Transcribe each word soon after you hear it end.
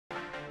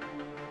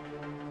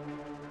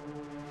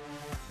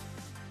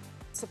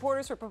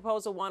Supporters for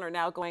Proposal 1 are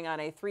now going on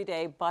a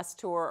 3-day bus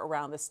tour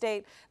around the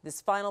state.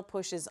 This final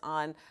push is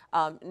on.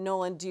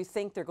 Nolan, do you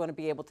think they're going to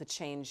be able to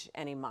change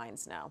any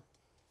minds now?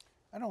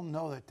 I don't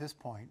know at this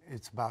point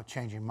it's about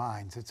changing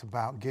minds. It's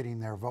about getting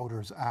their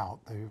voters out.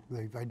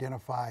 They've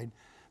identified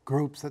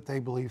groups that they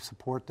believe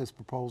support this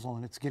proposal,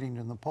 and it's getting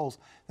to the polls.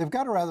 They've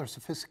got a rather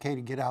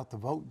sophisticated get out the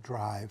vote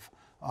drive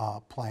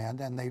planned,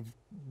 and they've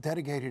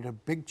dedicated a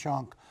big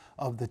chunk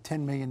of the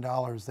 $10 million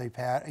they've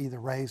had either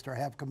raised or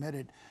have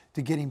committed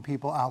to getting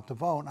people out to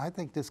vote. And I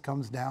think this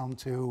comes down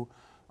to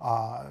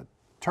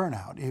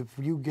turnout. If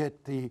you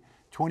get the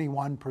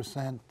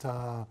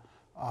 21%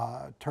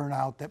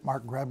 turnout that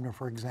Mark Grebner,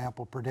 for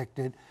example,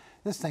 predicted,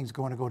 this thing's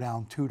going to go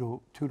down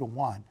 2 to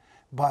 1.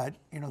 But,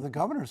 you know, the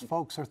governor's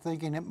folks are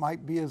thinking it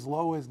might be as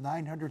low as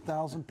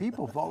 900,000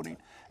 people voting.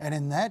 And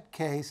in that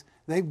case,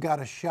 they've got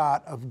a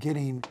shot of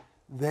getting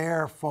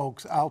their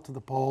folks out to the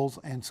polls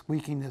and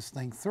squeaking this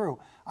thing through.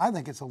 I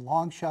think it's a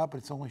long shot, but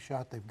it's the only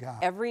shot they've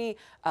got. Every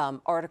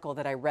article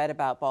that I read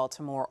about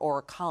Baltimore, or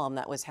a column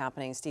that was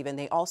happening, Stephen,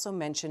 they also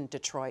mentioned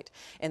Detroit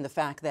and the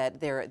fact that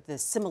the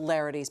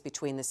similarities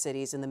between the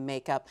cities and the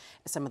makeup,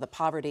 some of the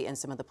poverty and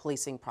some of the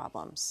policing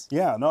problems.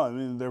 Yeah, no, I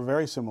mean, they're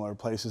very similar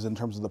places in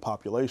terms of the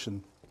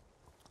population.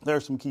 There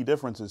are some key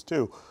differences,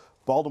 too.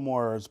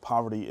 Baltimore's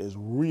poverty is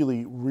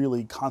really,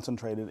 really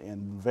concentrated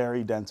in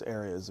very dense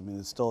areas. I mean,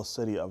 it's still a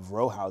city of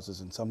row houses,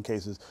 in some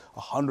cases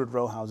 100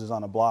 row houses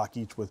on a block,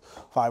 each with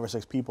 5 or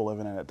 6 people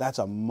living in it. That's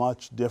a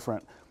much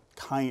different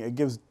kind, it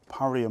gives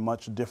poverty a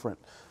much different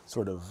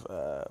sort of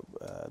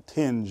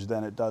tinge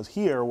than it does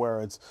here,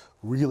 where it's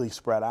really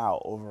spread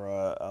out over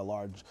a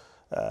large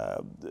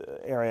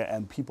area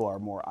and people are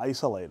more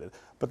isolated.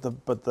 But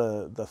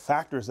the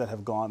factors that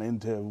have gone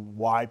into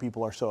why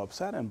people are so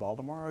upset in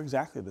Baltimore are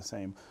exactly the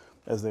same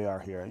as they are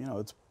here. You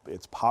know,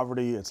 it's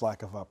poverty, it's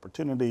lack of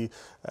opportunity.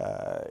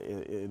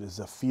 It is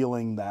a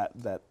feeling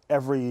that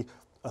every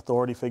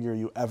authority figure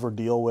you ever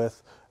deal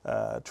with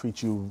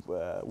treats you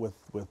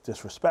with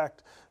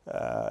disrespect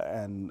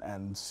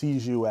and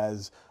sees you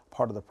as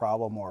part of the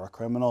problem or a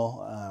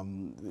criminal.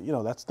 You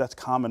know, that's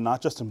common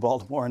not just in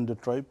Baltimore and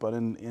Detroit, but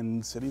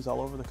in cities all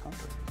over the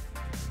country.